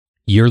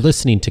You're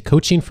listening to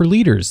Coaching for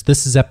Leaders.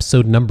 This is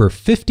episode number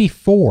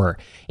 54,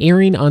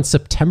 airing on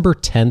September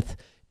 10th,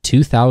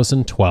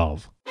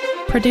 2012.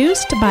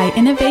 Produced by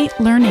Innovate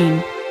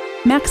Learning,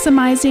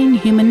 maximizing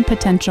human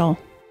potential.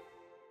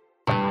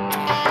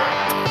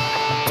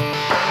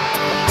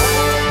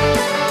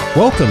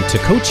 Welcome to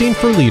Coaching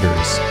for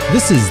Leaders.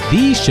 This is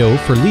the show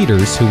for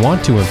leaders who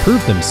want to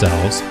improve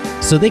themselves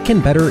so they can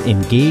better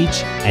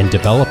engage and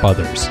develop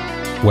others.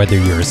 Whether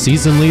you're a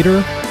seasoned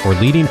leader or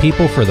leading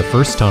people for the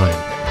first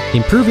time,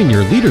 improving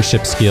your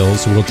leadership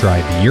skills will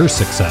drive your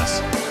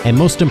success, and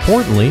most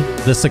importantly,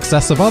 the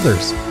success of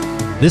others.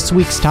 This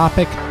week's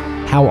topic,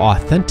 how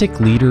authentic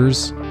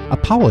leaders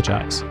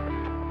apologize.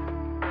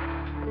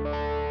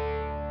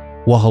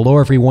 Well, hello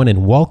everyone,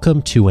 and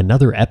welcome to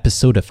another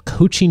episode of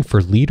Coaching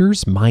for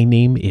Leaders. My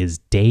name is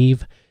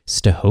Dave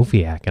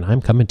Stachowiak, and I'm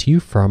coming to you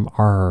from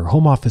our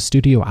home office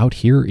studio out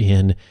here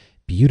in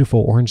beautiful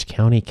Orange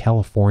County,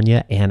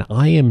 California, and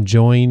I am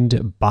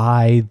joined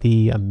by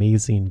the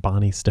amazing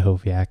Bonnie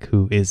Stachowiak,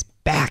 who is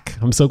back.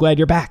 I'm so glad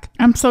you're back.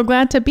 I'm so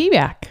glad to be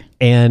back.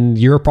 And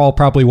you're all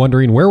probably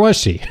wondering, where was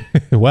she?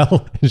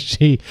 Well,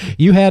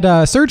 you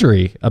had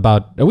surgery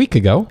about a week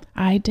ago.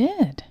 I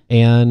did.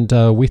 And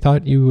we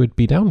thought you would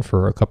be down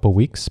for a couple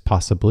weeks,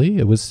 possibly.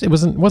 It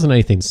wasn't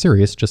anything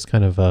serious, just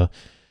kind of I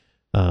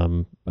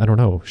don't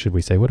know. Should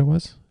we say what it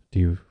was?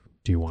 Do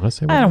you want to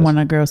say what it was? I don't want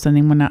to gross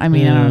anyone out. I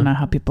mean, I don't know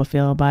how people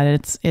feel about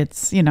it.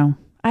 It's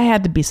I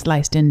had to be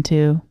sliced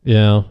into.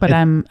 Yeah. But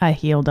I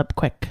healed up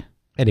quick.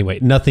 Anyway,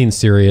 nothing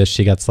serious.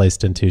 She got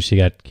sliced into. She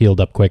got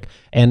healed up quick.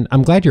 And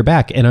I'm glad you're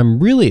back. And I'm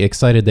really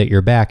excited that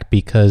you're back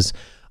because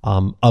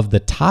of the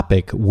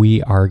topic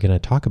we are going to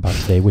talk about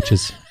today, which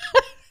is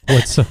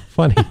what's so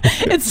funny.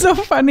 It's so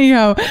funny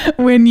how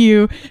when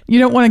you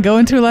don't want to go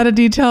into a lot of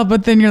detail,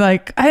 but then you're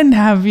like, I didn't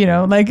have,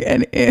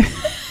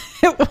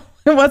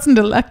 it wasn't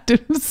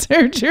elective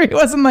surgery. It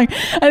wasn't like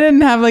I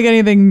didn't have like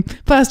anything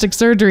plastic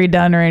surgery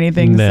done or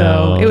anything.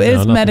 So it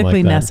is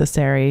medically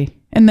necessary.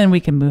 And then we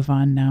can move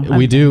on now.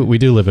 We do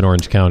live in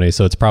Orange County,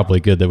 so it's probably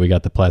good that we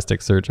got the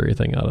plastic surgery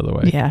thing out of the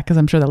way. Yeah, because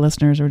I'm sure the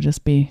listeners would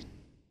just be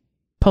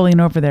pulling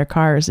over their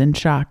cars in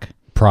shock.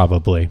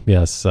 Probably,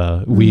 yes.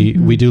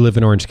 We do live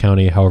in Orange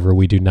County. However,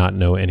 we do not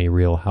know any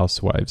Real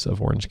Housewives of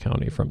Orange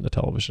County from the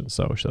television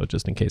show, so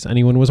just in case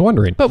anyone was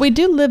wondering. But we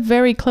do live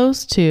very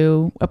close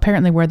to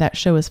apparently where that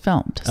show is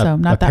filmed, so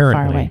not that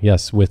far away.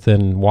 Yes,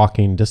 within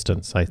walking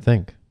distance, I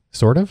think.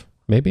 Sort of,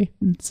 maybe?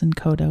 It's in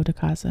Codo de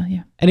Casa,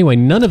 yeah. Anyway,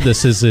 none of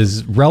this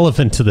is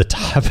relevant to the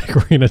topic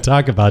we're going to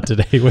talk about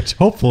today, which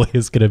hopefully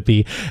is going to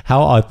be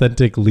how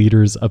authentic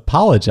leaders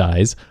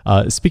apologize.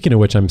 Speaking of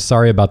which, I'm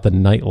sorry about the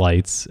night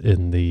lights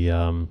in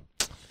the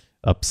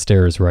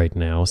upstairs right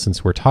now,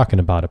 since we're talking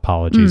about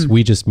apologies.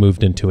 We just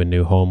moved into a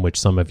new home, which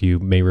some of you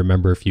may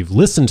remember if you've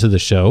listened to the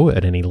show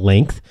at any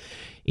length.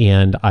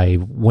 And I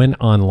went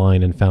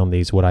online and found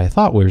these, what I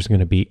thought was going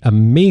to be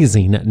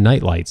amazing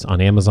nightlights on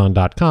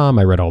Amazon.com.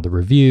 I read all the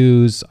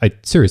reviews. I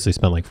seriously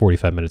spent like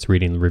 45 minutes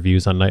reading the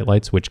reviews on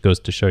nightlights, which goes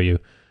to show you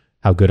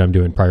how good I'm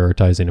doing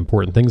prioritizing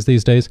important things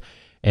these days.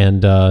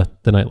 And the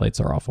nightlights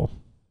are awful.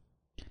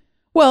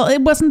 Well,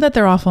 it wasn't that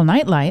they're awful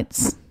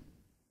nightlights.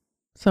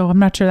 So I'm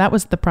not sure that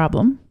was the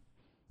problem.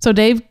 So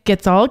Dave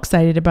gets all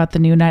excited about the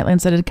new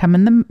nightlights that had come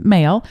in the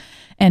mail,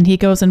 and he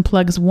goes and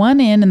plugs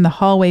one in the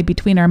hallway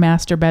between our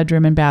master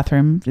bedroom and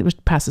bathroom, which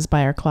passes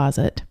by our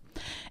closet.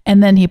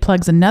 And then he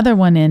plugs another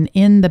one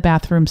in the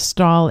bathroom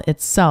stall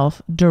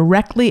itself,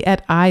 directly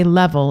at eye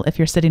level if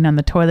you're sitting on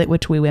the toilet,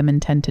 which we women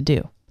tend to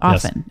do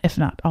often, if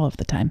not all of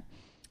the time.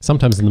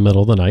 Sometimes in the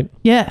middle of the night.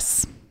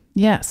 Yes.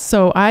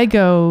 So I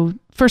go,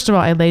 first of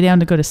all, I lay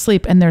down to go to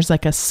sleep, and there's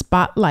like a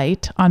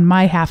spotlight on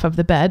my half of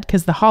the bed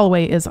because the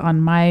hallway is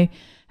on my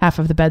half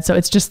of the bed. So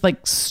it's just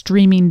like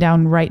streaming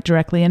down right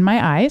directly in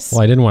my eyes. Well,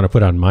 I didn't want to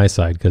put it on my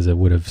side because it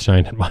would have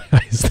shined in my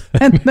eyes.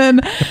 And then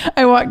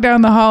I walk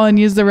down the hall and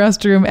use the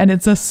restroom, and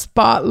it's a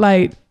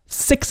spotlight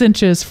 6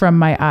 inches from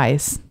my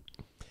eyes.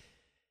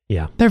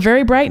 Yeah. They're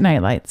very bright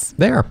night lights.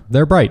 They're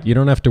bright. You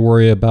don't have to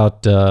worry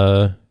about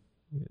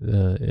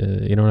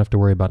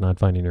not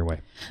finding your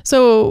way.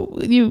 So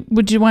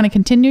would you want to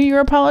continue your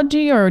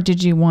apology, or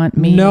did you want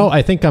me? No,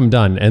 I think I'm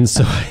done. And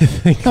so I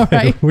think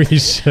that we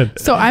should.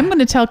 So I'm going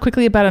to tell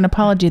quickly about an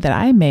apology that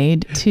I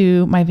made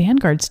to my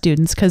Vanguard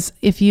students, because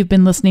if you've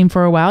been listening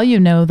for a while, you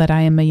know that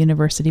I am a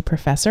university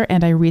professor,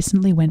 and I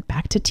recently went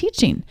back to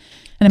teaching,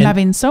 and I'm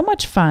having so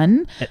much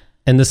fun.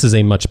 And this is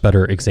a much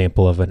better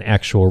example of an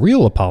actual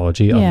real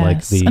apology,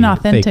 unlike an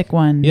authentic fake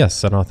one.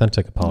 Yes, an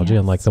authentic apology,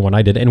 unlike the one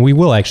I did. And we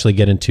will actually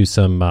get into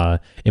some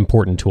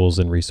important tools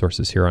and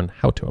resources here on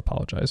how to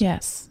apologize.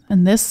 Yes.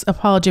 And this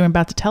apology I'm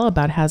about to tell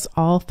about has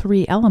all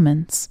 3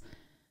 elements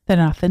that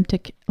an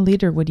authentic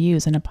leader would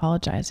use in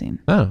apologizing.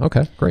 Oh,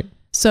 okay, great.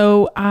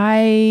 So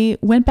I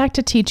went back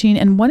to teaching,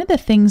 and one of the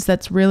things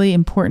that's really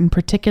important,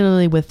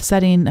 particularly with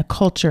setting a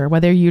culture,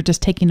 whether you're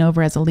just taking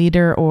over as a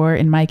leader or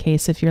in my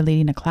case, if you're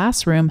leading a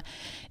classroom,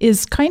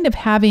 is kind of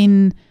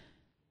having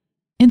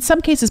in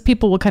some cases,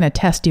 people will kind of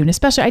test you, and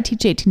especially I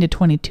teach 18 to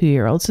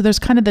 22-year-olds. So there's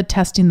kind of the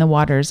testing the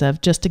waters of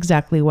just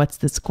exactly what's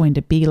this going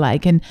to be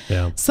like. And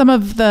some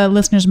of the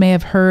listeners may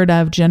have heard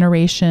of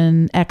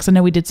Generation X. I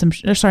know we did some,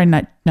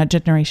 not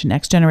Generation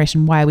X,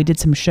 Generation Y. We did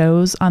some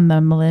shows on the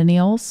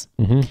millennials.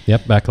 Mm-hmm.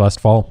 Yep, back last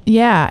fall.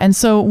 Yeah. And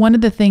so one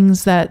of the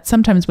things that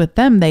sometimes with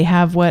them, they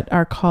have what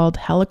are called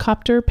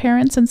helicopter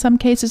parents in some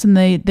cases, and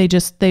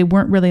they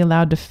weren't really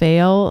allowed to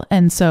fail.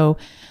 And so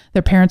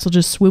their parents will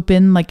just swoop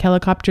in like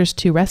helicopters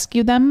to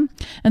rescue them.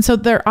 And so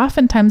there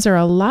oftentimes are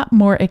a lot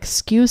more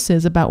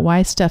excuses about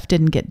why stuff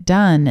didn't get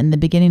done in the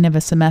beginning of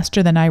a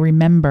semester than I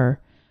remember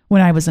when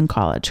I was in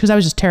college, because I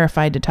was just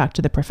terrified to talk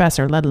to the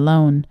professor, let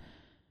alone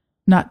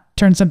not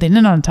turn something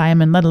in on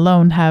time, and let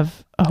alone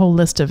have a whole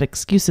list of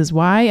excuses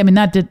why. I mean,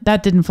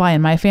 that didn't fly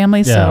in my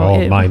family.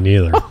 Yeah, mine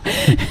neither.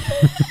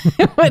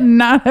 It would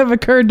not have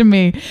occurred to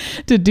me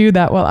to do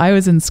that while I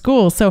was in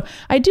school. So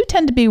I do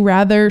tend to be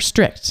rather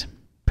strict,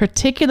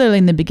 particularly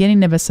in the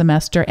beginning of a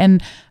semester.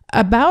 And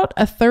about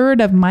a third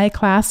of my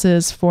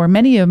classes, for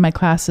many of my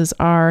classes,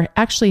 are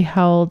actually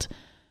held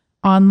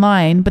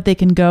online, but they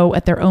can go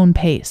at their own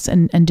pace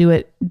and do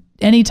it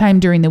anytime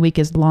during the week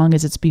as long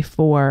as it's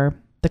before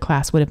the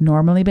class would have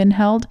normally been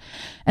held.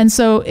 And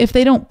so if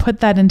they don't put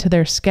that into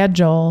their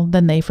schedule,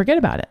 then they forget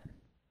about it.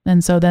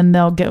 And so then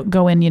they'll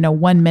go in,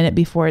 1 minute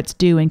before it's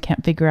due and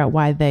can't figure out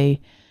why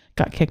they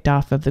got kicked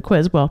off of the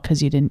quiz. Well,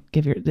 because you didn't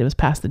it was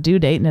past the due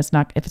date, and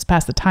if it's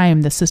past the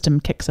time, the system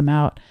kicks them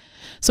out.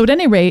 So at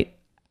any rate,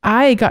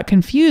 I got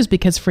confused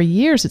because for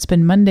years it's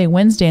been Monday,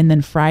 Wednesday, and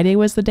then Friday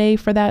was the day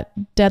for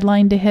that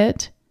deadline to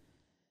hit.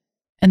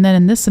 And then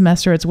in this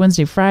semester, it's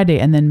Wednesday, Friday,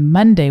 and then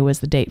Monday was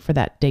the date for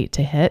that date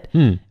to hit.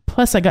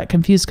 Plus I got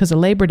confused because of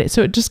Labor Day.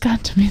 So it just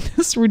got to be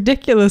this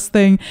ridiculous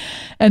thing.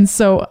 And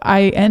so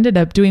I ended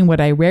up doing what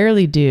I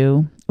rarely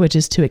do, which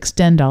is to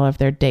extend all of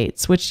their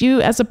dates, which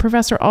you as a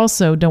professor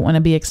also don't want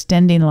to be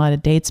extending a lot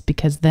of dates,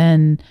 because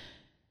then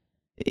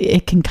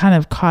it can kind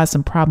of cause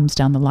some problems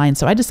down the line.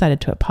 So I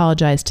decided to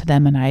apologize to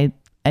them, and I,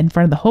 in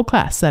front of the whole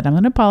class, said, I'm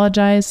going to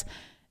apologize,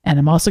 and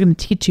I'm also going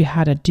to teach you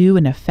how to do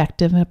an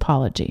effective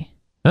apology.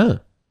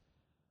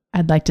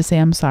 I'd like to say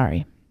I'm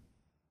sorry.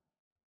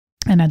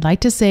 And I'd like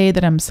to say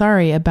that I'm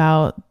sorry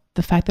about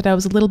the fact that I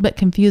was a little bit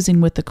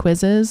confusing with the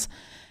quizzes,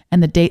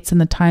 and the dates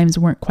and the times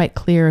weren't quite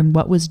clear and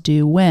what was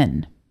due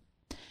when.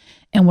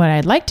 And what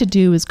I'd like to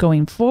do is,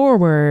 going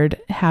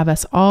forward, have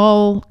us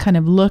all kind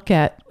of look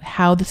at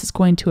how this is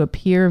going to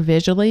appear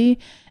visually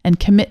and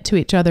commit to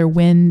each other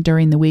when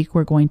during the week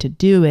we're going to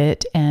do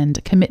it,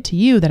 and commit to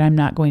you that I'm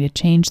not going to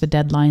change the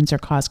deadlines or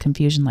cause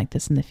confusion like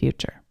this in the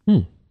future.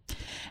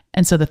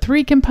 And so the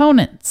three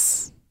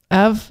components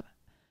of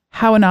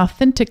how an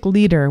authentic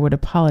leader would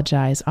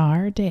apologize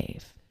are,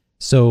 Dave.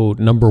 So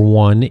number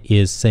one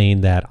is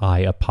saying that I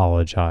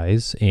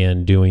apologize,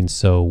 and doing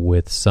so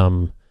with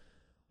some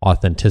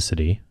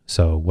authenticity.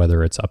 So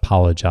whether it's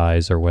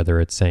apologize or whether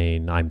it's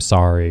saying I'm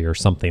sorry or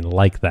something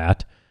like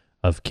that,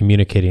 of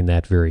communicating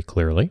that very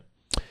clearly.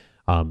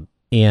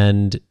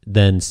 And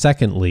then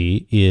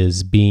secondly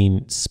is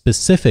being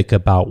specific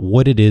about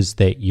what it is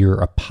that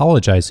you're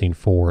apologizing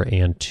for,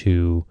 and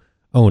to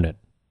own it.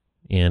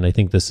 And I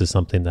think this is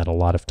something that a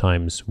lot of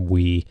times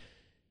we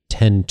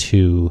tend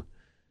to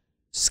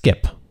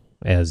skip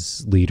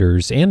as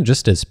leaders and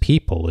just as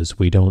people, is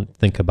we don't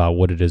think about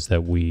what it is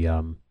that we,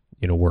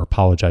 we're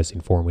apologizing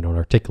for, and we don't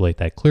articulate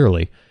that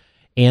clearly.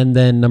 And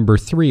then number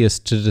three is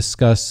to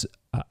discuss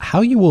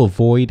how you will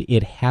avoid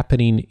it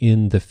happening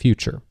in the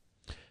future.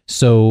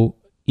 So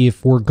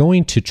if we're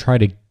going to try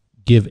to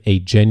give a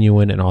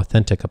genuine and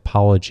authentic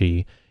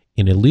apology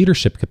in a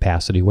leadership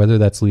capacity, whether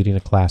that's leading a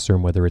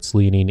classroom, whether it's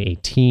leading a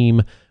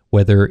team,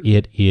 whether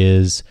it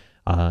is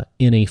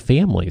in a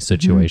family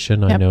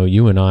situation. Yep. I know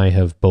you and I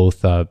have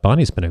both,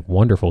 Bonnie's been a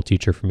wonderful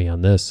teacher for me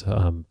on this.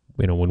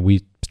 When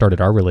we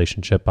started our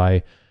relationship,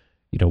 I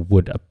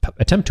would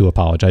attempt to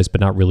apologize,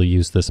 but not really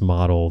use this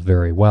model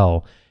very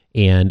well.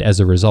 And as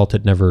a result,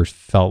 it never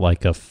felt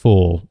like a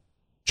full,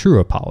 true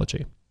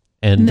apology.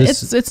 And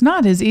it's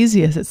not as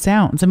easy as it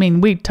sounds. I mean,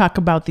 we talk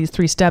about these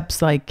 3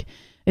 steps like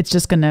it's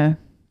just going to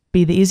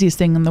be the easiest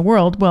thing in the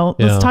world. Well,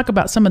 let's talk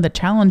about some of the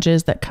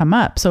challenges that come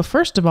up. So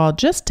first of all,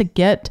 just to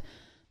get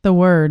the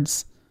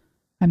words,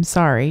 I'm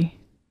sorry,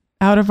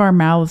 out of our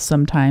mouths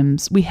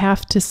sometimes, we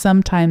have to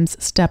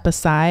sometimes step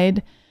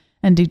aside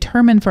and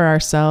determine for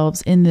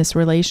ourselves in this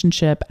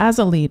relationship as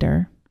a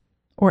leader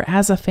or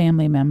as a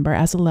family member,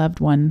 as a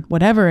loved one,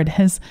 whatever it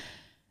is,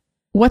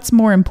 what's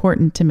more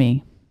important to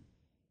me,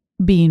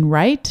 being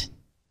right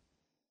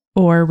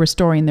or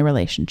restoring the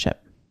relationship?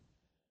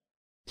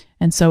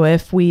 And so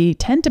if we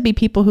tend to be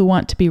people who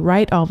want to be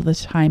right all the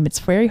time, it's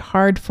very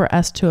hard for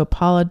us to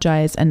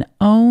apologize and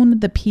own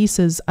the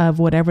pieces of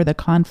whatever the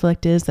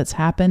conflict is that's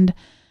happened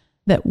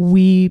that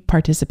we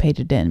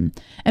participated in.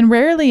 And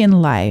rarely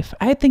in life,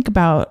 I think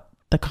about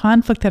the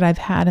conflict that I've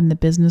had in the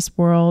business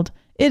world.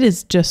 It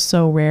is just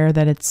so rare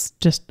that it's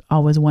just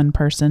always one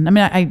person. I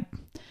mean,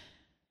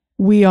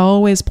 we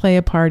always play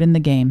a part in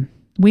the game.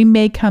 we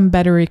may come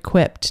better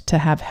equipped to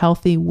have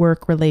healthy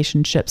work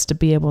relationships, to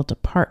be able to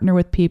partner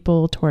with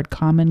people toward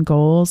common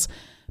goals.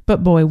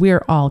 But boy, we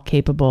are all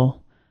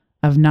capable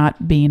of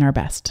not being our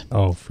best.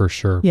 Oh, for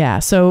sure. Yeah.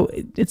 So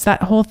it's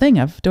that whole thing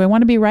of, do I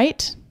want to be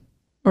right?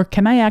 Or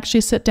can I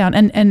actually sit down?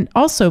 And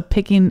also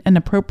picking an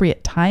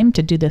appropriate time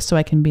to do this so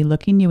I can be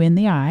looking you in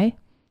the eye,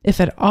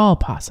 if at all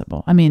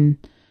possible. I mean,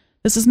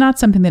 this is not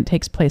something that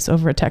takes place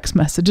over a text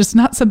message. It's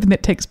not something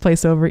that takes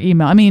place over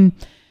email. I mean,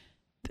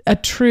 a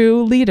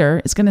true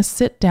leader is going to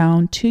sit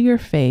down to your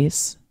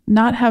face,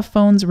 not have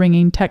phones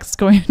ringing, texts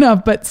going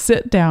up, but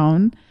sit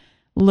down,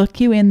 look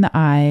you in the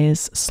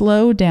eyes,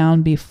 slow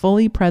down, be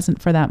fully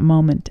present for that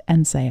moment,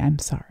 and say, I'm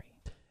sorry.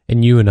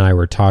 And you and I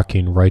were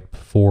talking right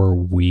before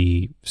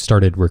we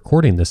started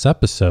recording this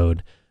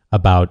episode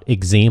about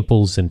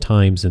examples and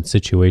times and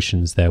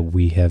situations that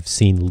we have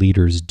seen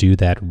leaders do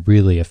that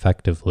really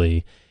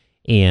effectively.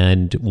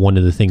 And one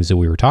of the things that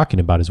we were talking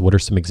about is, what are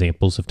some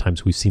examples of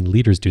times we've seen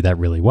leaders do that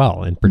really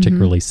well, and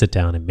particularly sit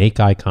down and make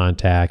eye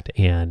contact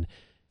and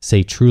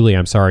say, truly,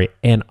 I'm sorry.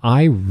 And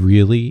I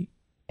really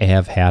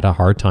have had a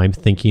hard time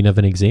thinking of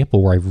an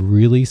example where I've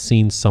really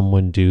seen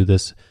someone do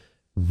this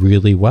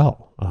really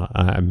well.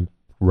 I'm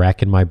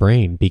racking my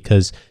brain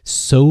because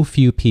so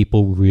few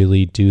people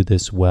really do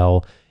this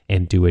well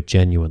and do it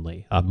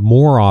genuinely.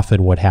 More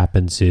often what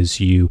happens is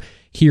you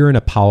hear an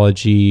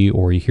apology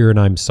or you hear an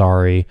I'm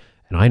sorry,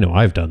 and I know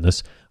I've done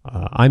this.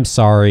 I'm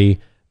sorry,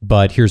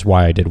 but here's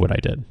why I did what I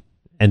did.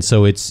 And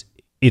so it's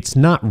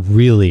not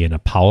really an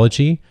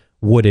apology.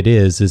 What it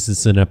is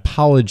it's an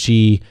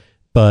apology,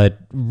 but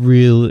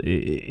really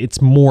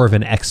it's more of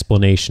an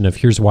explanation of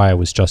here's why I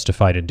was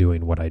justified in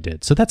doing what I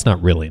did. So that's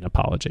not really an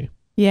apology.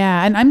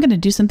 Yeah, and I'm going to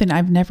do something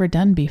I've never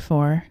done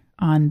before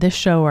on this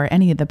show or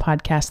any of the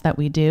podcasts that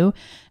we do,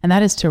 and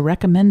that is to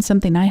recommend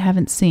something I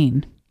haven't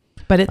seen.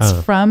 But it's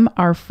from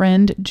our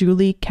friend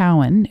Julie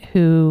Cowan,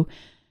 who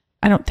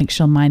I don't think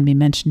she'll mind me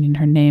mentioning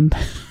her name.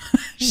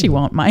 She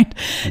won't mind.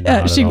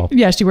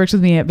 She works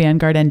with me at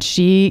Vanguard, and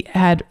she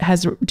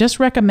has just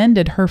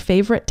recommended her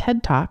favorite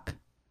TED Talk.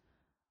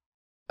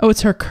 Oh,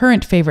 it's her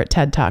current favorite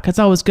TED Talk. It's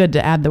always good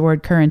to add the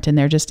word current in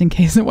there just in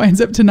case it winds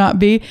up to not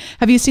be.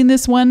 Have you seen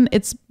this one?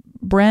 It's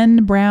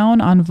Brené Brown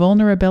on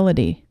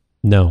vulnerability.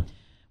 No.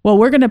 Well,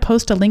 we're going to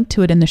post a link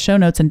to it in the show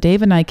notes, and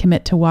Dave and I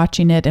commit to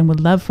watching it and would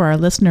love for our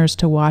listeners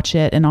to watch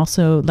it and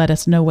also let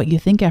us know what you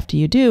think after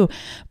you do.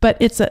 But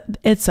it's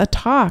a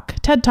talk.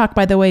 TED Talk,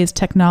 by the way, is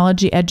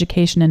technology,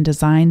 education, and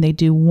design. They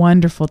do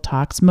wonderful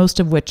talks,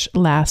 most of which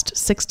last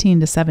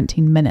 16 to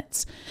 17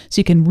 minutes. So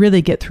you can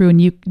really get through,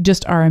 and you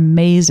just are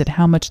amazed at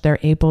how much they're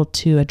able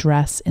to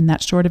address in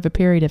that short of a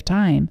period of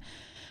time.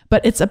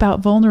 But it's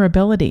about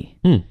vulnerability.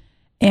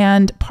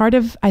 And part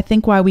of, I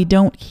think, why we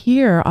don't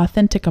hear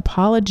authentic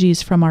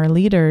apologies from our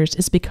leaders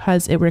is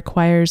because it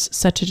requires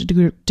such a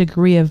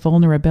degree of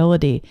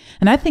vulnerability.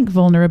 And I think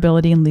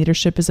vulnerability in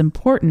leadership is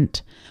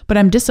important, but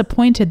I'm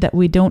disappointed that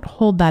we don't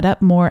hold that up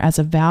more as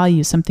a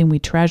value, something we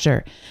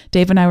treasure.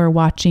 Dave and I were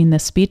watching the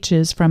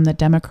speeches from the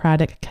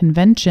Democratic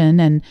Convention,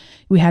 and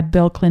we had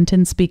Bill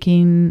Clinton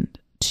speaking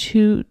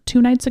two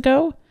nights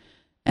ago.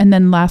 And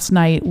then last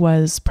night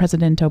was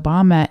President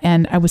Obama.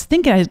 And I was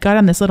thinking, I got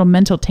on this little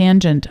mental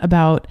tangent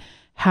about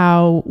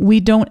how we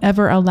don't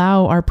ever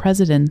allow our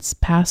presidents,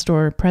 past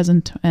or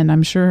present, and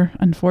I'm sure,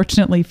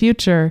 unfortunately,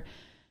 future,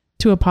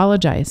 to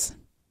apologize.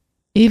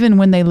 Even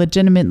when they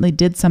legitimately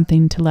did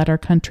something to let our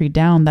country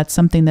down, that's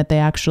something that they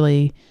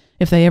actually,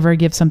 if they ever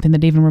give something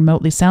that even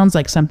remotely sounds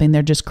like something,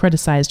 they're just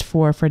criticized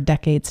for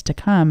decades to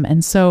come.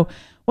 And so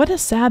what a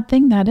sad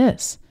thing that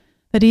is.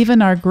 That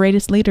even our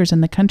greatest leaders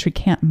in the country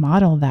can't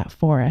model that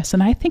for us.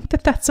 And I think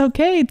that that's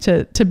okay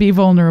to be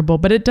vulnerable,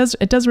 but it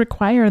does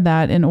require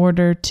that in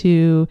order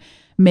to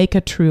make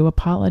a true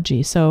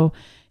apology. So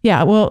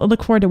yeah, we'll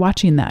look forward to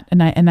watching that.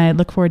 And I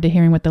look forward to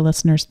hearing what the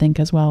listeners think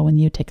as well when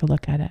you take a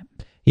look at it.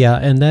 Yeah,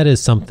 and that is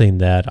something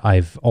that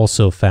I've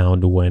also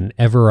found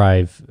whenever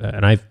I'm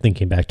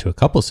thinking back to a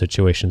couple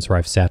situations where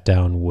I've sat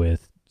down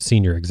with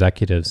senior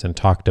executives and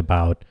talked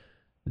about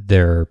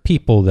their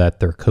people that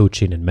they're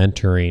coaching and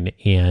mentoring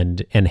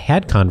and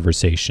had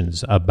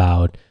conversations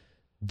about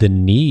the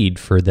need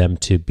for them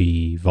to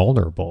be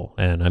vulnerable.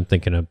 And I'm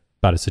thinking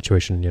about a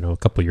situation, a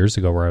couple of years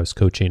ago where I was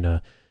coaching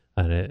a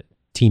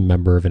team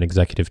member of an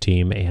executive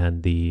team,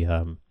 and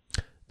the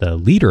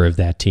leader of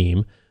that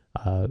team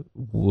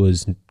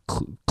was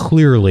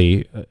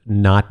clearly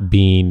not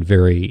being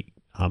very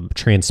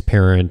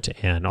transparent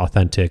and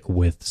authentic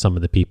with some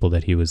of the people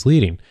that he was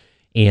leading.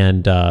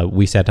 And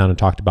we sat down and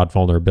talked about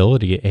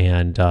vulnerability,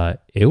 and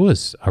it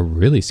was a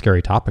really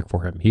scary topic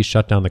for him. He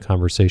shut down the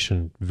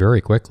conversation very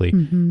quickly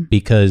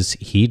because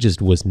he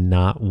just was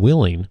not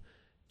willing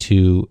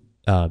to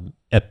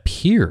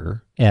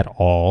appear at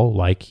all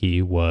like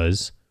he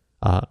was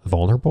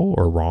vulnerable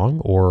or wrong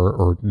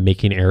or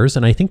making errors.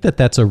 And I think that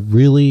that's a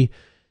really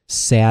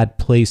sad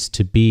place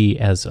to be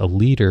as a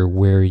leader,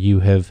 where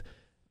you have,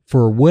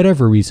 for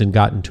whatever reason,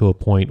 gotten to a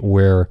point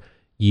where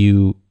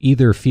you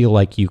either feel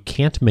like you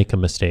can't make a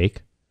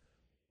mistake,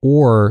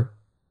 or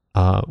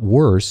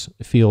worse,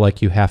 feel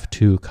like you have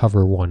to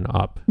cover one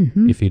up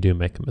if you do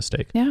make a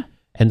mistake. Yeah.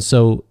 And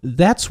so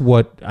that's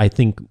what I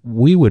think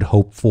we would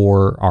hope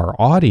for our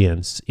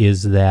audience,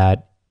 is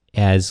that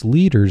as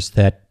leaders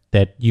that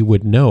you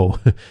would know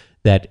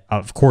that,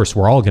 of course,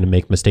 we're all going to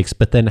make mistakes,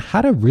 but then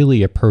how to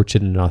really approach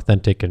it in an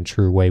authentic and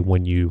true way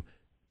when you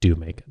do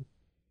make it.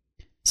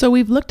 So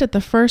we've looked at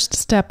the first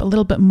step a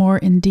little bit more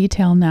in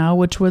detail now,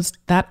 which was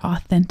that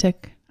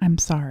authentic, I'm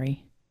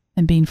sorry,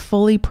 and being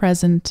fully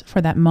present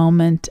for that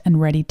moment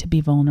and ready to be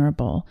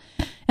vulnerable.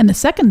 And the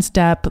second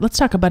step, let's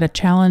talk about a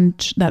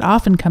challenge that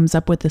often comes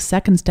up with the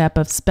second step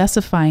of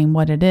specifying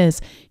what it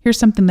is. Here's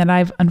something that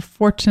I've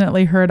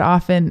unfortunately heard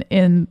often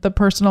in the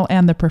personal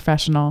and the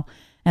professional,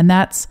 and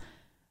that's,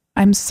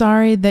 I'm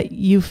sorry that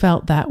you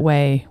felt that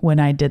way when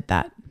I did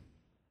that.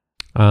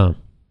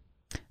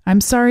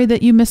 I'm sorry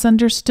that you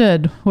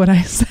misunderstood what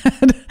I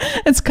said.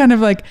 It's kind of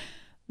like,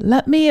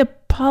 let me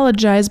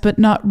apologize, but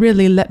not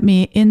really. Let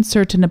me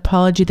insert an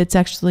apology that's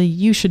actually,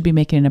 you should be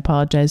making an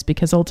apologize,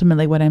 because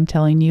ultimately what I'm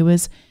telling you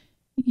is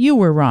you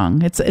were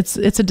wrong. It's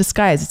a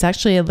disguise. It's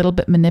actually a little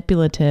bit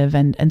manipulative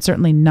and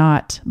certainly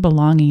not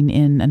belonging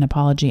in an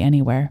apology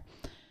anywhere.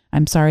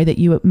 I'm sorry that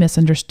you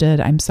misunderstood.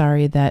 I'm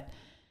sorry that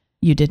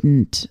you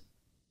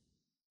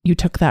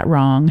took that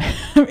wrong.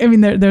 I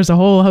mean, there's a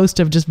whole host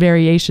of just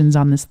variations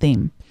on this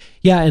theme.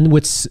 Yeah, and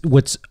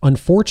what's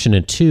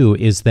unfortunate too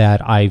is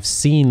that I've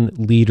seen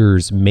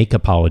leaders make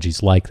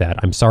apologies like that.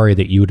 I'm sorry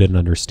that you didn't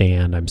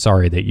understand. I'm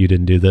sorry that you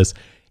didn't do this.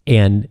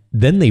 And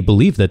then they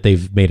believe that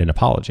they've made an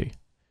apology.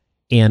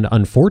 And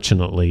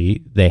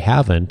unfortunately, they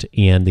haven't.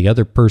 And the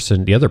other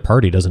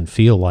party doesn't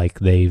feel like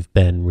they've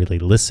been really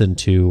listened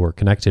to or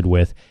connected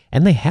with,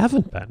 and they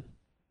haven't been.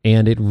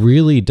 And it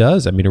really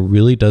does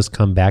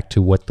come back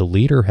to what the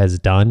leader has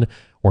done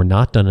or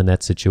not done in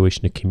that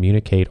situation to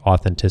communicate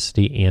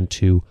authenticity and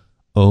to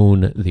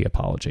own the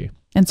apology.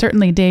 And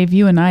certainly, Dave,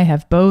 you and I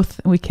have both,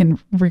 we can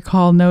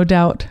recall, no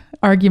doubt,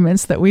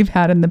 arguments that we've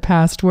had in the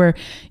past where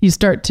you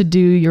start to do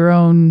your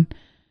own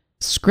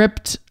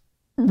script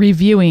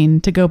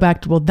reviewing to go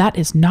back to, well, that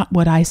is not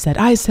what I said.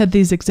 I said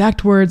these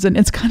exact words. And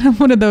it's kind of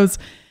one of those,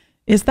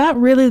 is that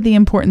really the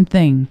important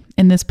thing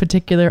in this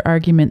particular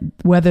argument,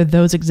 whether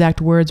those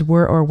exact words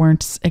were or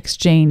weren't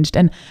exchanged?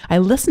 And I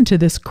listened to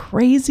this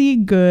crazy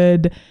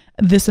good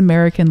This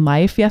American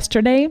Life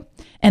yesterday,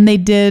 and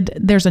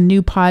there's a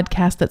new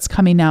podcast that's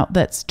coming out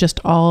that's just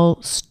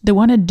they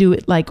want to do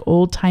it like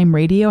old time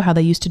radio, how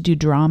they used to do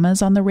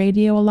dramas on the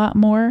radio a lot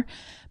more,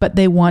 but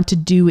they want to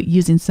do it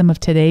using some of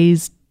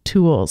today's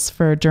tools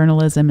for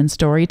journalism and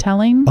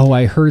storytelling. Oh,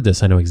 I heard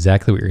this. I know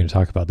exactly what you're going to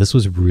talk about. This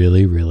was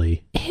really,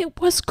 really It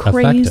was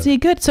crazy effective.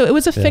 Good. So it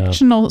was a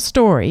fictional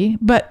story,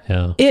 but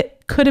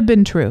it could have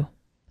been true.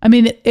 I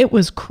mean, it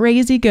was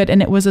crazy good.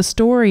 And it was a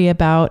story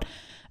about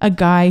a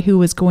guy who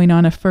was going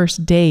on a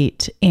first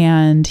date,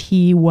 and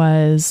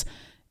he's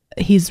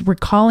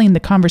recalling the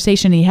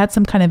conversation. He had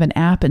some kind of an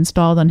app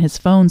installed on his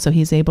phone, so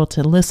he's able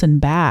to listen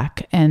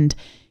back and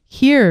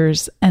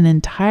here's an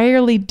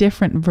entirely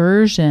different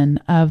version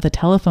of the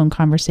telephone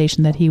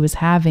conversation that he was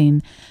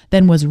having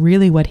than was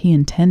really what he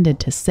intended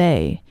to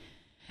say.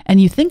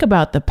 And you think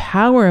about the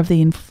power of the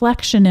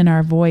inflection in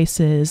our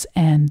voices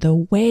and the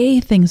way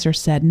things are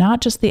said, not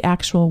just the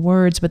actual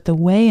words, but the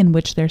way in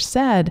which they're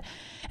said.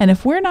 And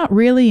if we're not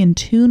really in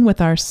tune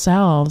with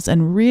ourselves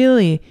and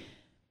really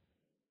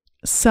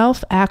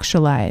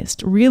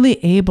self-actualized, really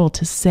able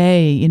to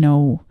say,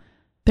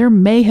 there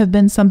may have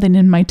been something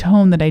in my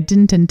tone that I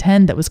didn't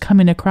intend that was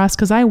coming across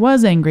because I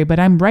was angry, but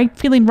I'm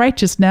feeling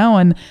righteous now.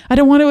 And I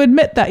don't want to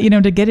admit that,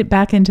 to get it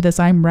back into this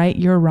I'm right,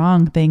 you're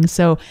wrong thing.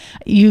 So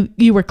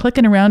you were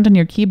clicking around on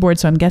your keyboard.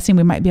 So I'm guessing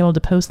we might be able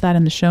to post that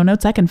in the show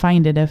notes. I can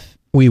find it if...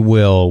 We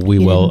will.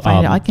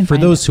 For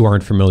those who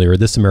aren't familiar,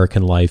 This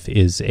American Life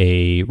is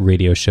a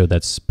radio show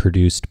that's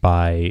produced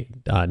by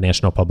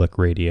National Public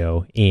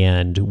Radio,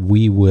 and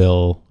we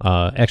will,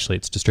 actually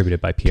it's distributed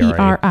by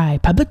PRI. PRI,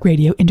 Public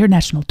Radio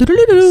International.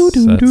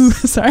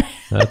 Sorry.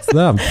 That's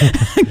them.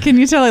 Can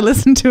you tell I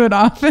listen to it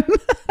often?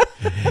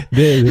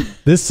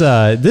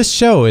 This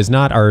show is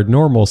not our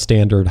normal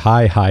standard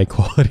high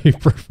quality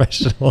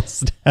professional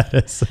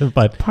status,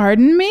 but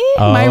pardon me,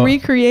 am I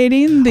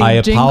recreating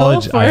the jingle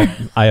for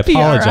I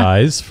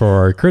apologize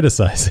for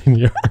criticizing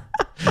your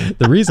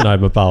the reason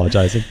I'm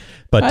apologizing,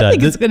 but I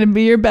think it's going to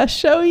be your best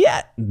show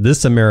yet.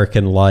 This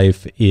American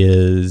Life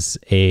is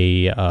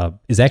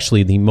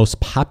actually the most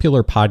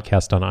popular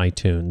podcast on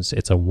iTunes.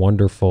 It's a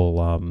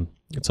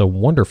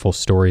wonderful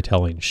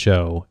storytelling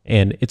show,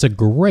 and it's a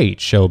great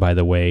show, by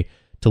the way,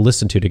 to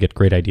listen to get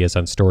great ideas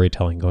on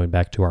storytelling, going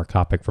back to our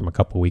topic from a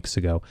couple weeks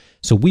ago.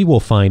 So we will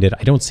find it.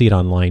 I don't see it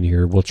online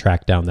here. We'll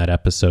track down that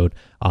episode.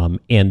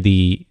 And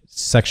the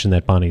section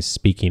that Bonnie's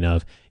speaking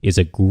of is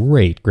a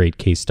great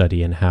case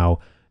study in how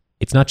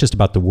it's not just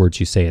about the words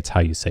you say, it's how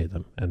you say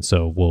them. And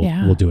so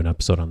we'll do an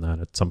episode on that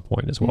at some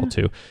point as well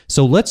too.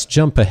 So let's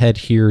jump ahead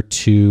here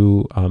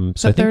to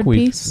let's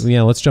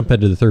jump ahead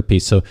to the third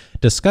piece. So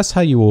discuss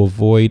how you will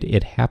avoid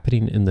it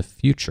happening in the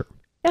future.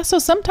 Yeah, so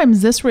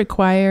sometimes this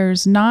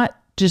requires not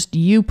just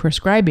you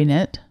prescribing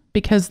it,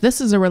 because this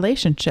is a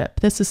relationship.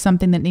 This is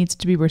something that needs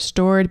to be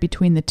restored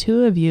between the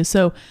two of you.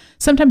 So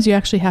sometimes you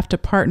actually have to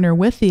partner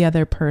with the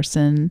other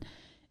person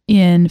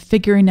in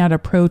figuring out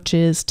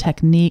approaches,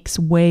 techniques,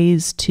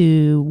 ways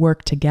to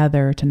work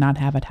together to not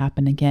have it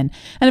happen again.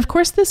 And of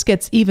course, this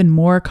gets even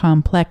more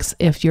complex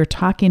if you're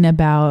talking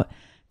about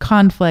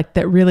conflict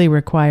that really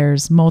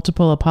requires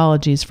multiple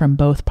apologies from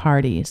both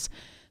parties.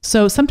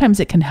 So sometimes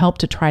it can help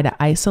to try to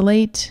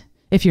isolate.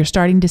 If you're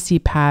starting to see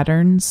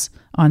patterns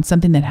on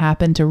something that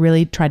happened, to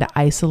really try to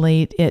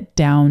isolate it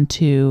down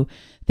to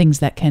things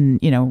that can,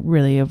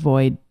 really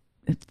avoid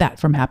that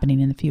from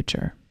happening in the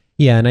future.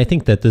 Yeah, and I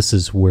think that this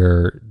is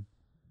where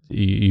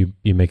you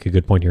make a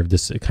good point here of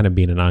this kind of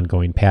being an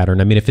ongoing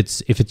pattern. I mean, if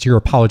it's you're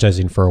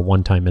apologizing for a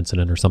one-time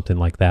incident or something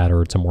like that,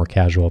 or it's a more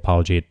casual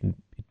apology,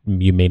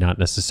 you may not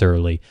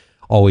necessarily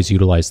always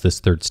utilize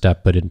this third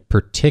step, but in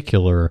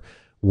particular,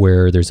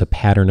 where there's a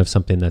pattern of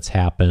something that's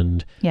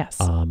happened. Yes.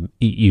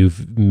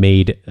 You've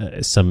made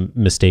some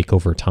mistake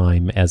over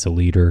time as a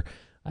leader.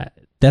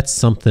 That's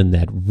something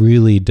that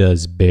really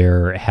does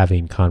bear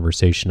having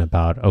conversation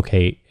about.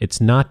 Okay,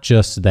 it's not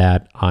just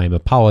that I'm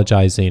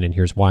apologizing and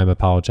here's why I'm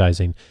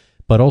apologizing,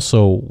 but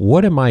also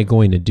what am I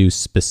going to do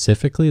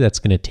specifically that's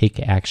going to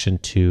take action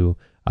to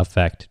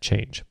affect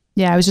change?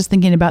 Yeah, I was just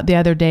thinking about the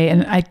other day,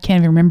 and I can't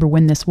even remember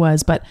when this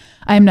was, but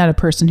I'm not a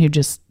person who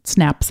just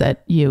snaps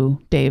at you,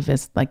 Dave,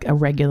 as like a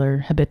regular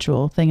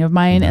habitual thing of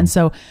mine. No. And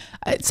so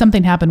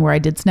something happened where I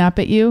did snap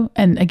at you.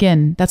 And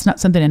again, that's not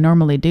something I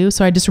normally do.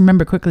 So I just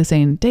remember quickly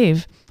saying,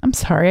 Dave, I'm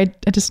sorry.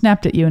 I just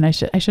snapped at you and I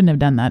shouldn't have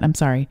done that. I'm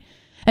sorry.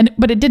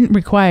 But it didn't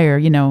require,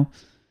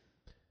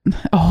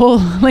 a whole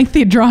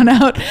lengthy drawn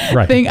out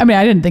thing. I mean,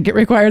 I didn't think it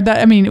required that.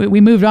 I mean, we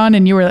moved on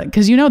and you were like,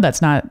 because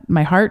that's not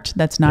my heart.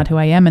 That's not who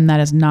I am. And that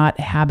is not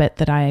a habit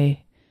that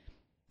I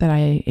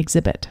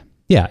exhibit.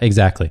 Yeah,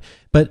 exactly.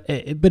 But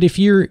if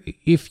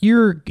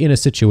you're in a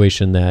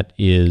situation that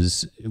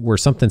is where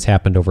something's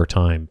happened over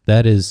time,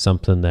 that is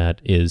something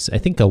that is, I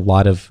think a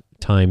lot of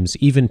times,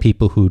 even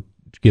people who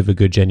give a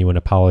good, genuine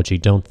apology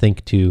don't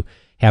think to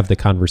have the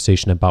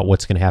conversation about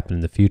what's going to happen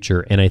in the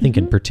future. And I think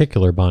in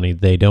particular, Bonnie,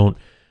 they don't,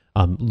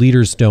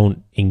 leaders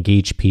don't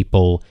engage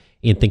people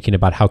in thinking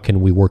about how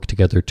can we work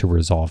together to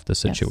resolve the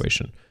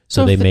situation. Yes.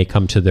 So they may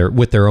come to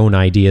with their own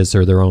ideas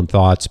or their own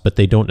thoughts, but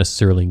they don't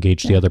necessarily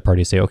engage the other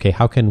party. Say, okay,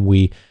 how can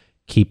we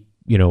keep,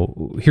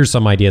 here's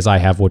some ideas I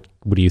have. What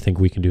do you think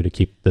we can do to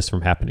keep this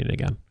from happening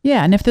again?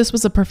 Yeah. And if this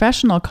was a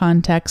professional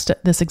context,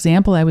 this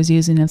example I was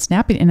using of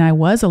snapping, and I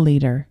was a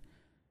leader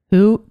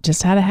who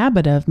just had a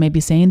habit of maybe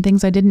saying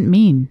things I didn't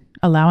mean,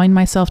 allowing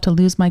myself to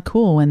lose my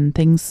cool when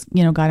things,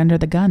 got under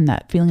the gun,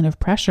 that feeling of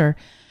pressure,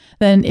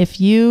 then if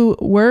you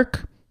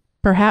work,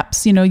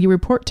 perhaps, you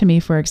report to me,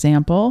 for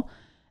example,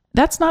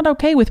 that's not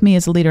okay with me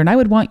as a leader. And I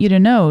would want you to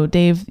know,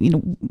 Dave,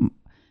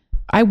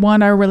 I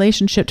want our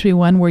relationship to be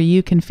one where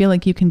you can feel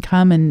like you can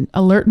come and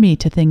alert me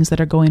to things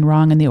that are going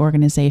wrong in the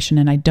organization.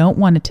 And I don't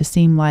want it to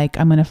seem like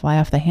I'm going to fly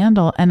off the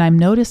handle. And I'm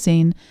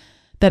noticing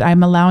that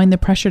I'm allowing the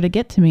pressure to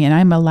get to me, and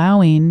I'm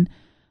allowing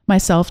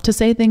myself to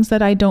say things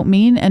that I don't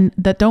mean and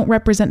that don't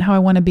represent how I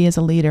want to be as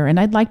a leader. And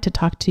I'd like to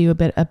talk to you a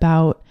bit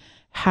about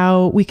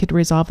how we could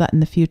resolve that in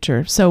the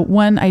future. So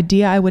one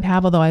idea I would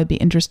have, although I'd be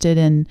interested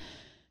in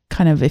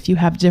kind of if you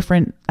have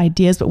different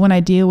ideas, but one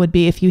idea would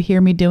be if you hear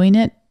me doing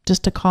it,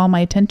 just to call my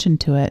attention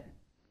to it.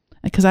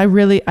 Because I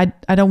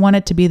don't want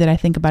it to be that I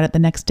think about it the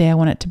next day. I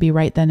want it to be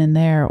right then and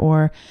there.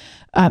 Or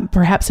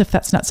perhaps if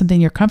that's not something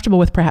you're comfortable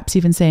with, perhaps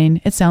even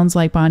saying, it sounds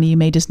like, Bonnie, you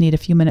may just need a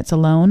few minutes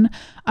alone.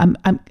 I'm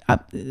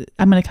going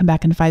to come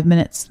back in 5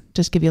 minutes.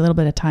 Just give you a little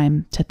bit of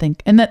time to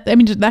think. And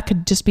that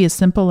could just be as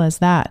simple as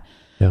that.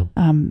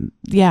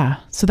 Yeah.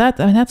 So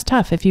that's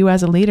tough. If you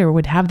as a leader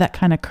would have that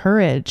kind of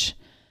courage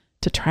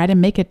to try to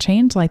make a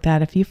change like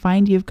that, if you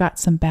find you've got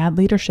some bad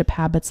leadership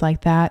habits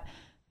like that,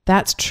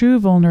 that's true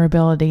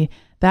vulnerability.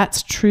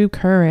 That's true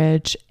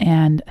courage.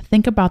 And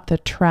think about the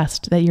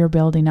trust that you're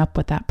building up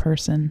with that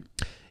person.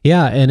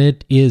 Yeah. And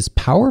it is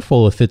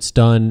powerful if it's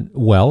done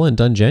well and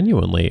done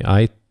genuinely.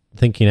 I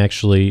thinking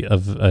actually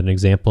of an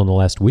example in the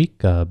last week,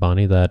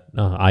 Bonnie, that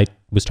I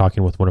was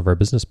talking with one of our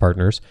business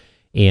partners,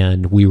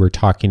 and we were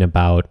talking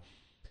about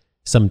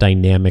some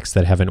dynamics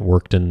that haven't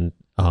worked in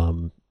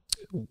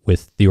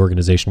with the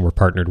organization we're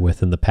partnered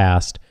with in the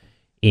past,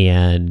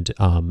 and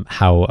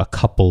how a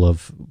couple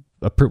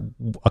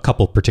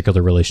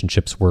particular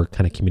relationships where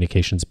kind of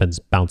communication's been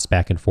bounced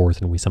back and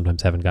forth, and we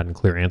sometimes haven't gotten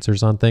clear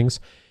answers on things.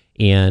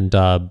 And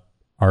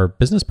our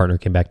business partner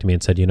came back to me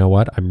and said, you know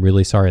what, I'm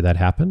really sorry that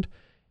happened.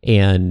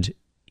 And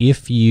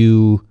if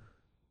you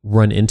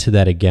run into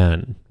that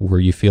again, where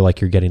you feel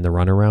like you're getting the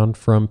runaround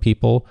from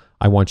people,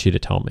 I want you to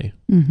tell me.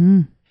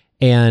 Mm-hmm.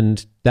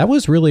 And that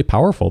was really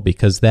powerful,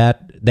 because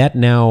that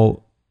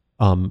now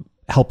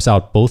helps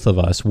out both of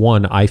us.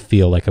 One, I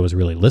feel like I was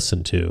really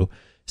listened to.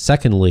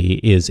 Secondly,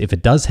 is if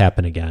it does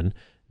happen again,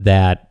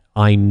 that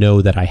I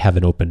know that I have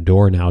an open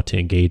door now to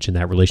engage in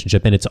that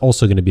relationship. And it's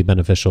also going to be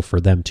beneficial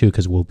for them too,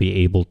 because we'll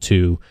be able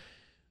to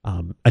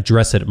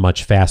address it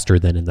much faster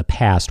than in the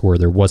past, where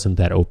there wasn't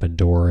that open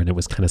door and it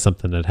was kind of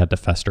something that had to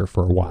fester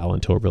for a while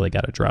until it really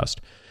got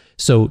addressed.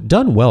 So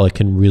done well, it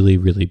can really,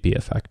 really be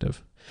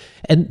effective.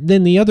 And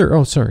then the other,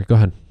 oh, sorry, go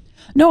ahead.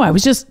 No,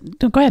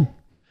 go ahead.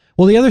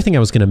 Well, the other thing I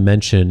was going to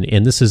mention,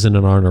 and this isn't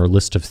on our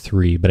list of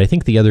 3, but I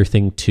think the other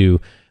thing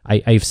too,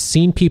 I've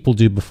seen people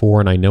do before,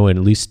 and I know in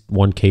at least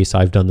one case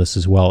I've done this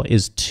as well,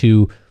 is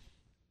to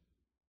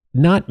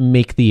not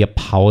make the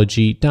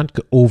apology, not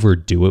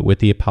overdo it with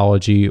the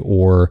apology,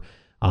 or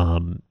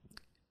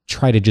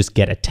try to just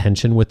get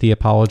attention with the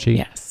apology.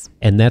 Yes.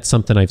 And that's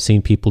something I've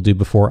seen people do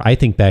before. I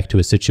think back to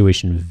a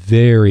situation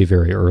very,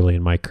 very early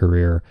in my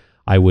career.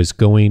 I was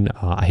going,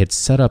 I had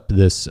set up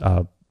this,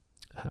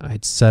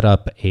 I'd set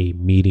up a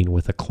meeting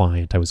with a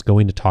client. I was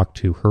going to talk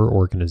to her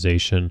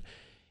organization,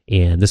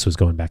 and this was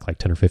going back like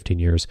 10 or 15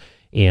 years.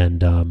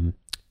 And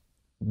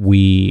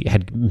we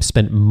had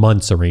spent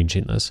months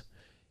arranging this.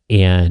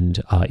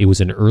 And it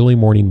was an early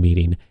morning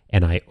meeting,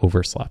 and I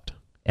overslept,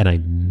 and I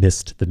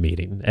missed the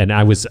meeting. And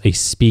I was a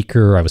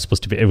speaker. I was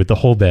supposed to be with the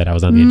whole bit. I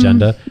was on the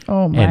agenda,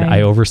 and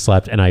I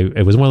overslept. And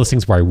it was one of those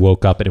things where I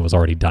woke up and it was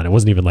already done. It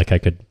wasn't even like I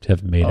could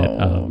have made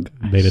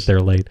it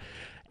there late.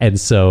 And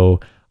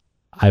so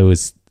I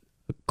was,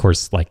 of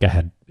course, like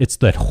it's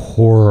that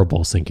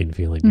horrible sinking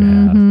feeling you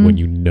have when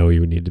you know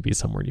you need to be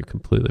somewhere and you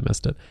completely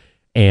missed it.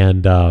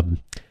 And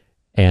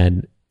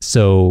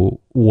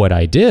so what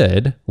I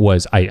did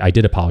was I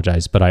did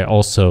apologize, but I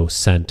also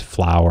sent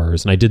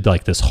flowers, and I did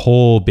like this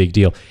whole big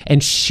deal.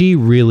 And she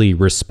really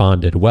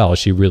responded well.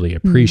 She really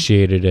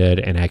appreciated it,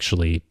 and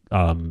actually,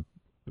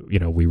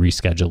 we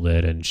rescheduled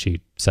it, and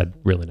she said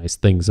really nice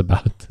things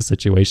about the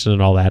situation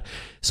and all that.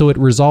 So it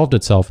resolved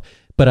itself.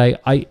 But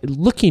I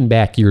looking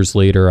back years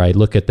later, I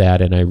look at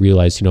that and I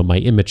realize, my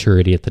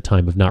immaturity at the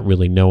time of not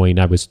really knowing,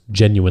 I was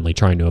genuinely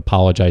trying to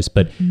apologize.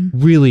 But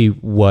really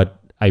what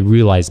I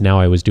realized now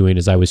I was doing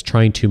is I was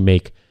trying to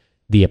make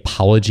the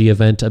apology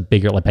event a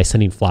bigger, like by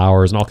sending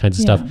flowers and all kinds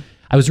of stuff.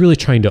 I was really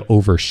trying to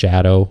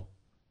overshadow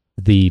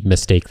the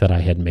mistake that I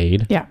had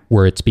made,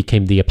 where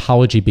the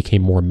apology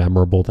became more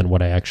memorable than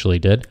what I actually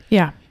did.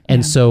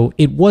 And so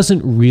it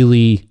wasn't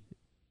really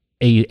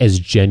as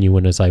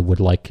genuine as I would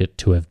like it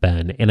to have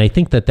been. And I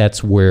think that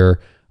that's where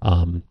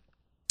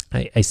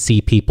I see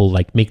people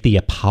like make the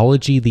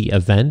apology the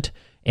event.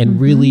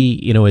 And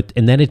really,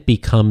 and then it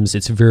becomes,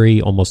 it's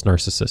very almost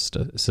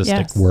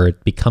narcissistic, where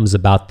it becomes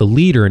about the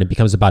leader, and it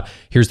becomes about,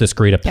 here's this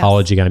great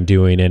apology I'm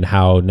doing, and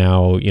how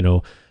now,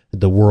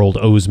 the world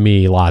owes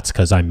me lots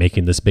because I'm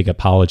making this big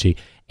apology.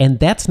 And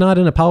that's not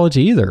an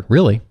apology either,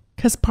 really.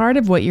 Because part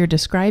of what you're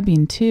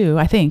describing too,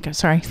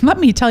 let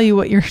me tell you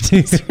what you're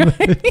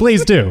describing.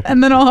 Please do.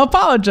 And then I'll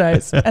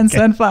apologize and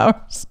send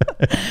flowers.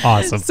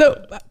 Awesome.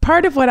 So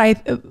part of what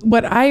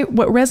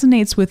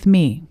resonates with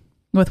me,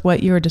 with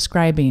what you're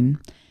describing,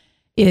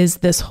 is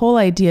this whole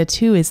idea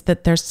too, is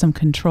that there's some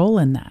control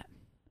in that,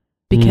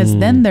 because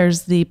then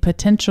there's the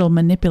potential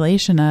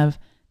manipulation of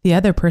the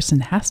other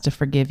person has to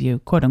forgive you,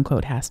 quote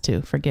unquote, has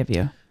to forgive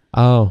you.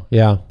 Oh,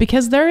 yeah.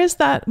 Because there is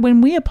that, when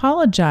we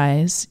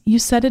apologize, you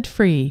set it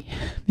free,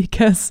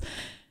 because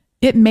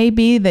it may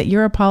be that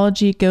your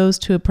apology goes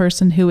to a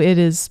person who it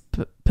is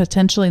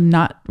potentially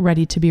not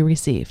ready to be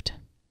received.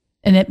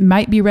 And it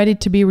might be ready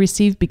to be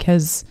received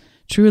because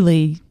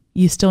truly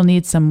you still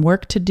need some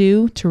work to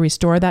do to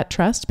restore that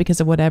trust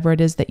because of whatever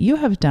it is that you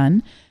have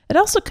done. It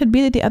also could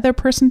be that the other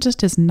person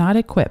just is not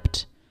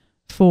equipped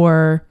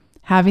for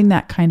having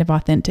that kind of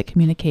authentic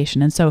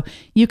communication. And so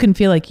you can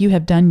feel like you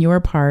have done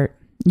your part.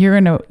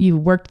 You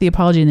worked the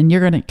apology, and then you're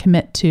going to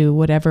commit to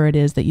whatever it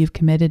is that you've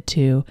committed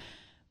to.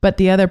 But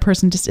the other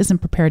person just isn't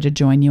prepared to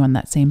join you on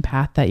that same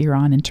path that you're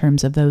on in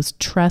terms of those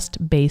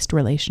trust-based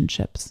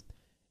relationships.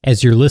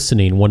 As you're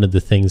listening, one of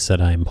the things that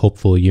I'm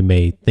hopeful you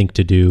may think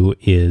to do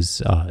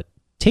is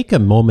take a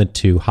moment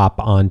to hop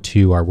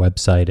onto our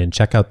website and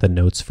check out the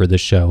notes for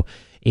this show.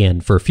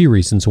 And for a few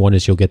reasons. One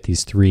is you'll get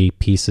these 3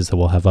 pieces that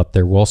we'll have up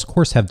there. We'll, of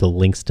course, have the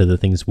links to the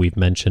things we've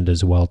mentioned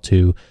as well,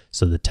 too.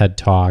 So the TED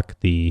Talk,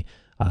 the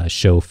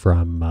show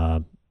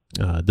from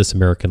This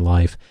American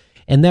Life.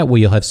 And that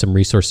way you'll have some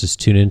resources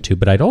to tune into.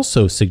 But I'd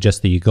also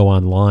suggest that you go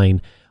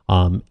online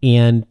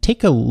and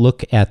take a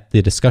look at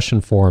the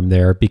discussion forum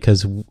there,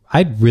 because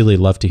I'd really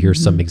love to hear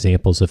some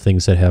examples of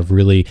things that have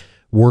really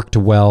worked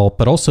well,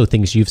 but also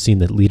things you've seen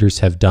that leaders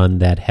have done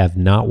that have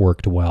not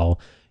worked well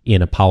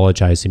in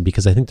apologizing,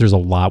 because I think there's a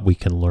lot we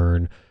can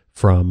learn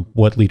from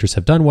what leaders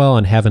have done well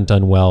and haven't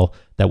done well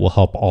that will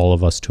help all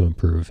of us to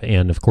improve.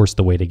 And of course,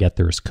 the way to get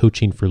there is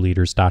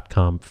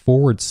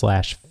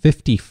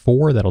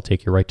coachingforleaders.com/54. That'll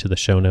take you right to the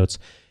show notes.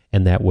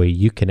 And that way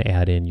you can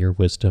add in your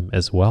wisdom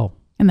as well.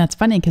 And that's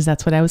funny, because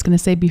that's what I was going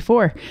to say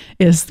before,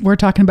 is we're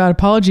talking about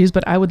apologies,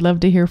 but I would love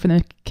to hear from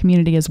the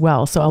community as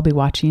well. So I'll be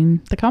watching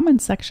the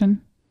comments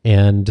section.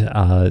 And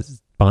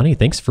Bonnie,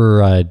 thanks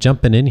for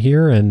jumping in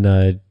here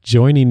and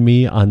joining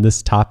me on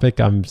this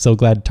topic. I'm so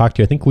glad to talk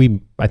to you.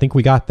 I think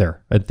we got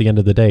there at the end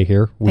of the day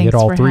here. We hit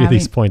all 3 of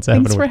these points.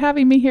 Thanks for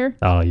having me here.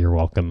 Oh, you're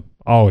welcome.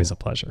 Always a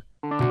pleasure.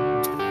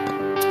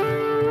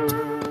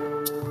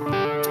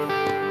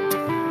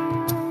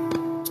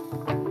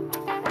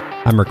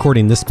 I'm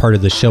recording this part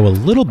of the show a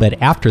little bit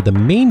after the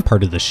main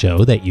part of the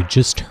show that you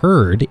just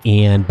heard,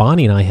 and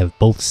Bonnie and I have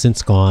both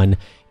since gone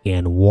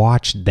and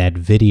watched that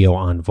video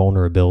on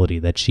vulnerability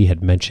that she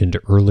had mentioned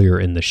earlier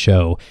in the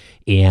show.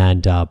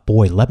 And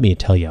boy, let me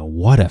tell you,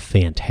 what a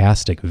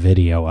fantastic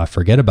video.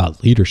 Forget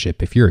about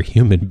leadership. If you're a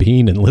human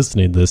being and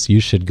listening to this, you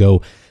should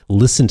go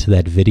listen to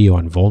that video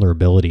on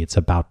vulnerability. It's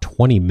about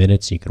 20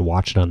 minutes. You can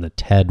watch it on the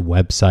TED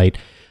website.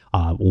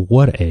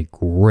 What a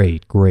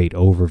great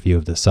overview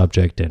of the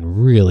subject,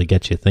 and really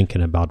get you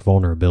thinking about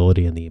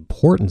vulnerability and the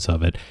importance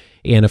of it.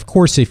 And of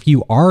course, if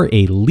you are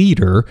a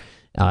leader,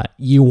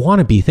 you want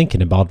to be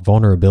thinking about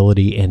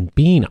vulnerability and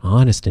being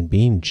honest and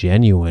being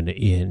genuine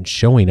in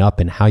showing up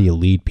and how you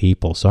lead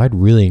people. So I'd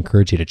really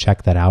encourage you to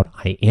check that out.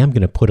 I am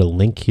going to put a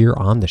link here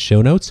on the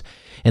show notes.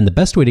 And the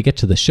best way to get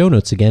to the show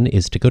notes again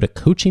is to go to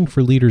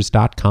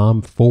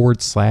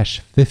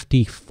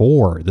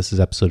coachingforleaders.com/54. This is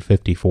episode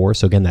 54.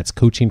 So again, that's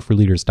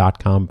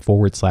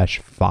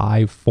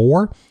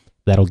coachingforleaders.com/54.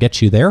 That'll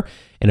get you there.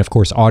 And of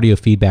course, audio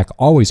feedback,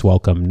 always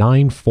welcome.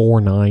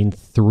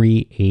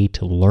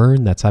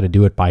 94938-LEARN. That's how to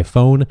do it by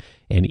phone,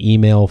 and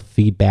email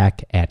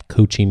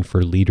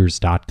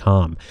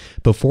feedback@coachingforleaders.com.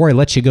 Before I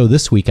let you go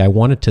this week, I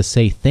wanted to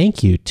say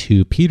thank you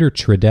to Peter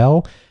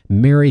Trudell,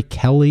 Mary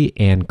Kelly,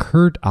 and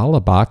Kurt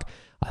Alabach.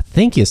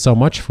 Thank you so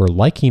much for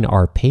liking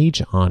our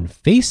page on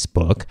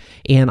Facebook.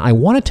 And I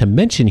wanted to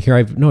mention here,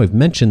 I've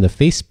mentioned the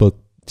Facebook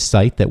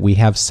site that we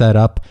have set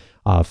up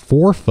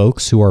for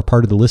folks who are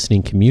part of the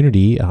listening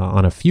community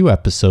on a few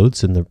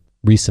episodes in the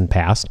recent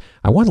past.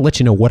 I want to let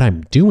you know what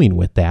I'm doing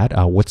with that.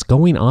 What's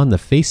going on the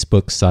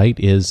Facebook site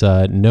is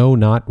no,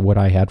 not what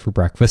I had for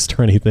breakfast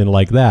or anything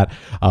like that.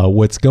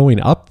 What's going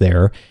up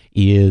there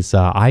is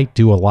I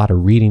do a lot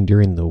of reading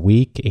during the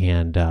week,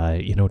 and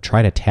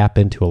try to tap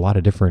into a lot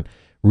of different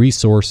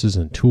resources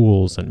and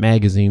tools and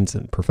magazines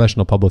and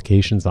professional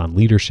publications on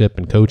leadership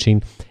and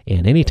coaching.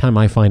 And anytime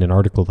I find an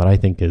article that I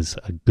think is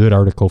a good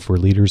article for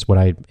leaders, what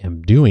I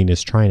am doing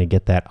is trying to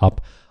get that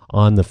up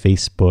on the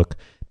Facebook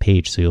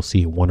page. So you'll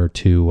see 1 or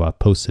 2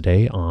 posts a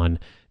day on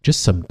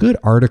just some good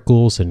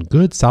articles and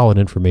good solid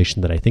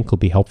information that I think will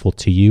be helpful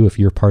to you if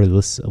you're part of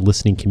this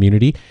listening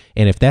community.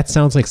 And if that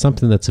sounds like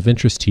something that's of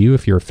interest to you,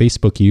 if you're a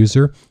Facebook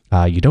user,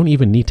 you don't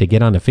even need to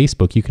get onto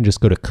Facebook. You can just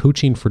go to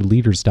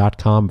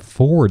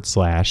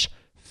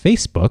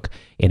coachingforleaders.com/Facebook.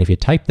 And if you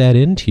type that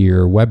into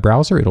your web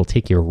browser, it'll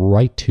take you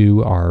right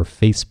to our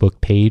Facebook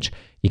page.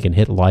 You can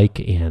hit like,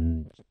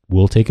 and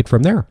we'll take it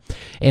from there.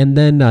 And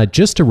then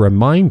just a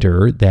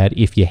reminder that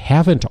if you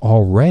haven't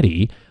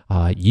already,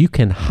 you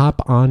can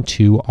hop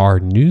onto our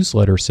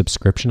newsletter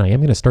subscription. I am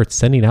going to start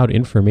sending out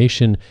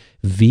information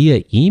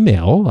via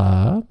email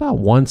about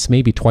once,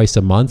 maybe twice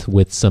a month,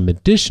 with some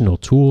additional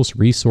tools,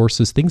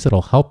 resources, things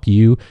that'll help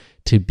you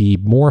to be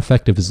more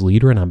effective as a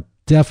leader. And I'm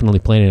definitely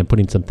planning on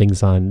putting some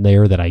things on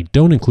there that I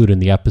don't include in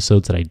the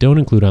episodes, that I don't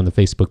include on the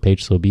Facebook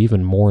page. So there'll be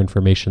even more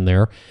information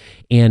there.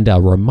 And a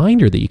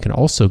reminder that you can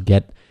also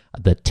get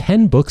the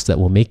 10 books that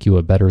will make you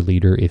a better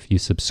leader if you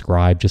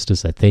subscribe, just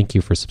as a thank you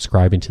for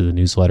subscribing to the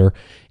newsletter.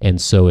 And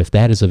so if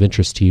that is of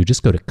interest to you,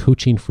 just go to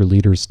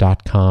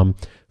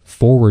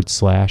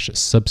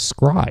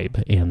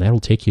coachingforleaders.com/subscribe, and that'll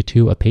take you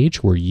to a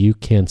page where you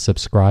can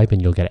subscribe,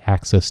 and you'll get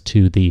access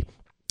to the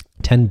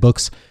 10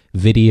 books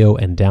video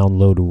and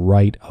download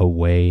right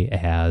away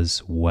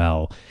as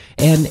well.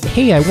 And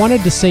hey, I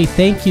wanted to say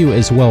thank you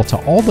as well to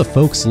all the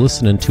folks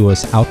listening to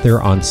us out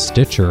there on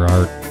Stitcher.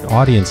 Our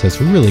audience has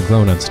really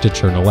grown on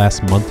Stitcher in the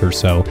last month or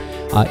so.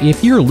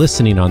 If you're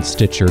listening on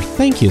Stitcher,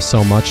 thank you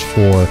so much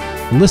for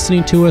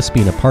listening to us,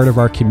 being a part of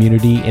our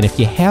community. And if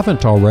you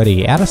haven't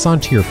already, add us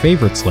onto your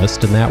favorites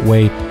list, and that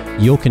way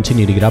you'll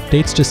continue to get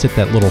updates. Just hit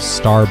that little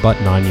star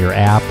button on your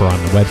app or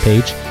on the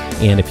webpage.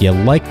 And if you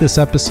like this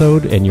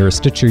episode and you're a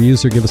Stitcher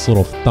user, give us a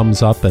little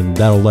thumbs up, and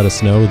that'll let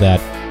us know that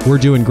we're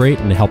doing great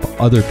and help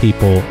other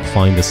people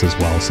find us as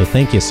well. So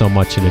thank you so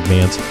much in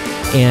advance.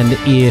 And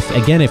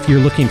if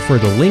you're looking for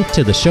the link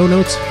to the show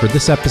notes for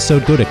this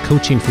episode, go to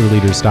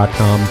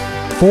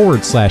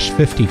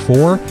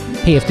coachingforleaders.com/54.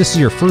 Hey, if this is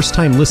your first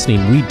time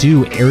listening, we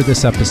do air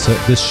this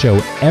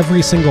show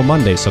every single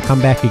Monday. So come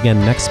back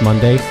again next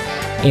Monday.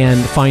 And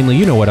finally,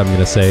 you know what I'm going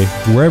to say.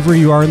 Wherever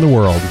you are in the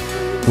world,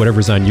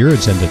 whatever's on your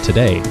agenda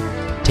today,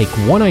 take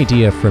one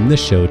idea from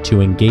this show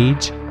to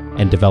engage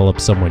and develop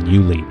someone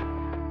you lead.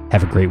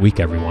 Have a great week,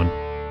 everyone.